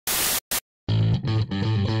My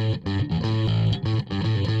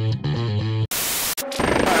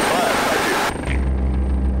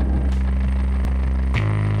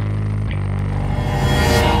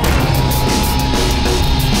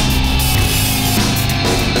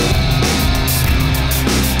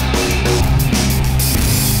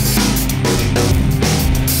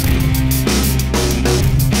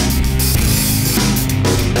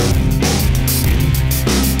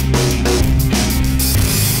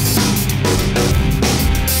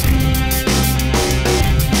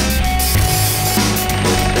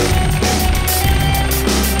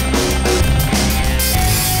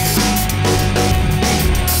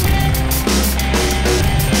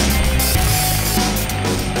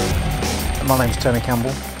name is Tony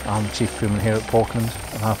Campbell. I'm Chief Crewman here at Portland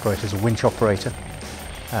and I operate as a winch operator.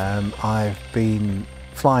 I've been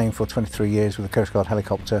flying for 23 years with a Coastguard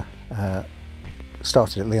helicopter,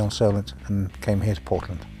 started at Lyon-Solent and came here to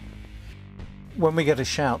Portland. When we get a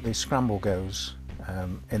shout, the scramble goes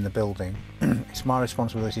in the building. It's my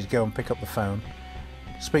responsibility to go and pick up the phone,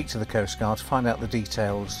 speak to the Coastguard, find out the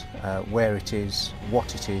details, where it is,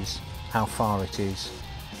 what it is, how far it is,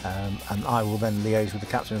 and I will then liaise with the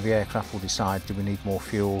captain of the aircraft. We'll decide, do we need more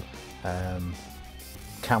fuel,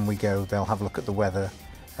 can we go. They'll have a look at the weather,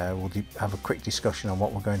 we'll have a quick discussion on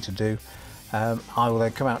what we're going to do. I will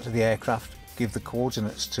then come out to the aircraft, give the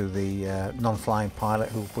coordinates to the non-flying pilot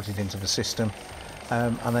who will put it into the system,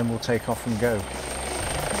 and then we'll take off and go.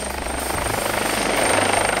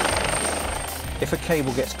 If a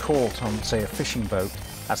cable gets caught on, say, a fishing boat,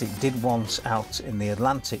 as it did once out in the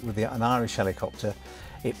Atlantic with an Irish helicopter,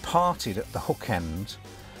 it parted at the hook end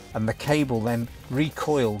and the cable then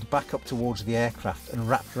recoiled back up towards the aircraft and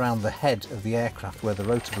wrapped around the head of the aircraft where the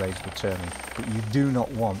rotor blades were turning. But you do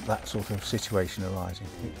not want that sort of situation arising.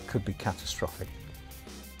 It could be catastrophic.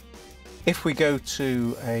 If we go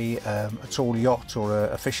to a tall yacht or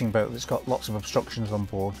a fishing boat that's got lots of obstructions on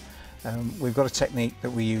board, we've got a technique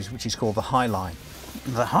that we use which is called the high line.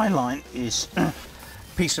 The high line is a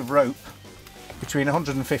piece of rope between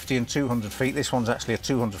 150 and 200 feet. This one's actually a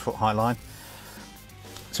 200-foot high line.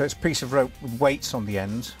 So it's a piece of rope with weights on the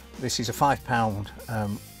end. This is a 5-pound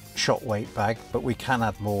shot weight bag, but we can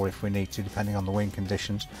add more if we need to, depending on the wind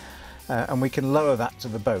conditions. And we can lower that to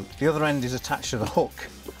the boat. The other end is attached to the hook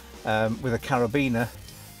with a carabiner,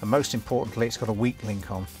 and most importantly, it's got a weak link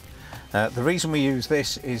on. The reason we use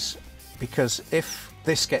this is because if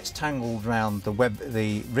this gets tangled around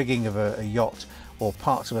the rigging of a yacht or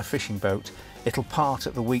parts of a fishing boat, it'll part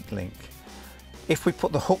at the weak link. If we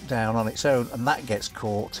put the hook down on its own and that gets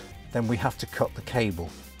caught, then we have to cut the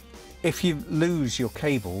cable. If you lose your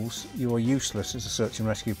cables, you are useless as a search and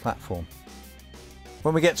rescue platform.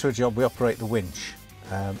 When we get to a job, we operate the winch.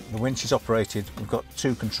 The winch is operated, we've got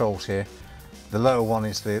two controls here. The lower one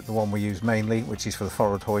is the one we use mainly, which is for the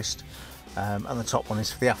forward hoist, and the top one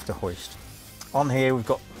is for the after hoist. On here we've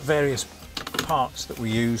got various parts that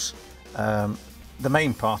we use. The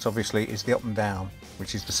main part obviously is the up and down,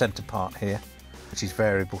 which is the centre part here, which is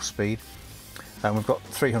variable speed. And we've got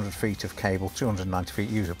 300 feet of cable, 290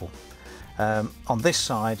 feet usable. On this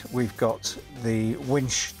side we've got the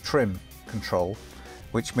winch trim control,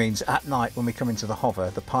 which means at night when we come into the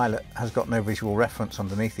hover, the pilot has got no visual reference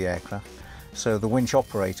underneath the aircraft, so the winch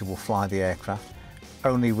operator will fly the aircraft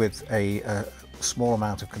only with a small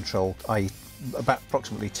amount of control, i.e. about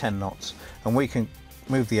approximately 10 knots, and we can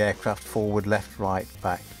move the aircraft forward, left, right,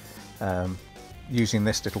 back, using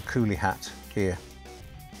this little coolie hat here.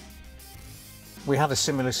 We had a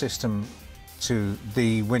similar system to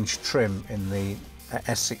the winch trim in the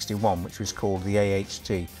S61, which was called the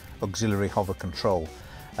AHT, Auxiliary Hover Control.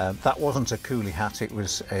 That wasn't a coolie hat, it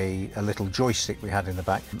was a little joystick we had in the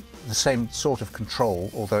back. The same sort of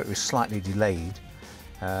control, although it was slightly delayed.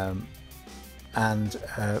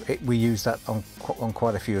 We used that on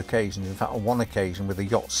quite a few occasions. In fact, on one occasion with a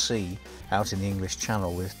Yacht C out in the English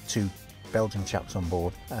Channel with two Belgian chaps on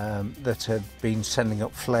board that had been sending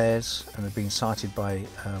up flares and had been sighted by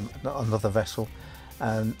another vessel,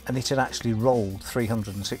 and it had actually rolled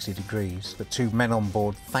 360 degrees. The two men on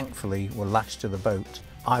board thankfully were lashed to the boat.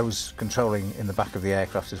 I was controlling in the back of the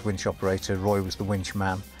aircraft as winch operator, Roy was the winch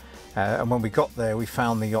man, and when we got there we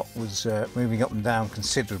found the yacht was moving up and down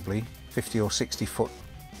considerably, 50 or 60 foot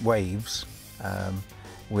waves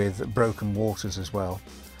with broken waters as well,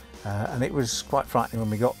 and it was quite frightening when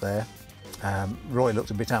we got there. Roy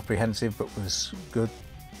looked a bit apprehensive but was good,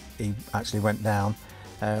 he actually went down.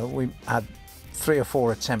 We had 3 or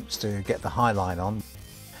 4 attempts to get the high line on,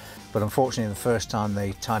 but unfortunately the first time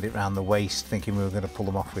they tied it around the waist thinking we were going to pull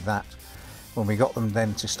them off with that. When we got them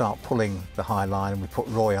then to start pulling the high line and we put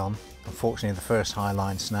Roy on, unfortunately the first high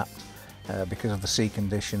line snapped because of the sea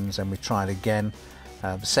conditions, and we tried again.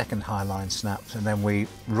 The second high line snapped, and then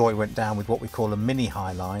Roy went down with what we call a mini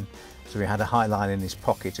high line. So we had a high line in his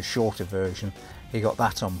pocket, a shorter version. He got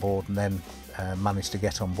that on board, and then managed to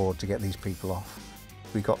get on board to get these people off.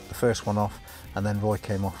 We got the first one off, and then Roy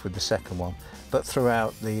came off with the second one. But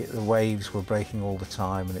throughout, the waves were breaking all the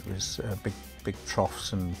time, and it was big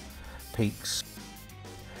troughs and peaks.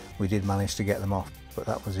 We did manage to get them off, but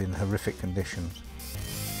that was in horrific conditions.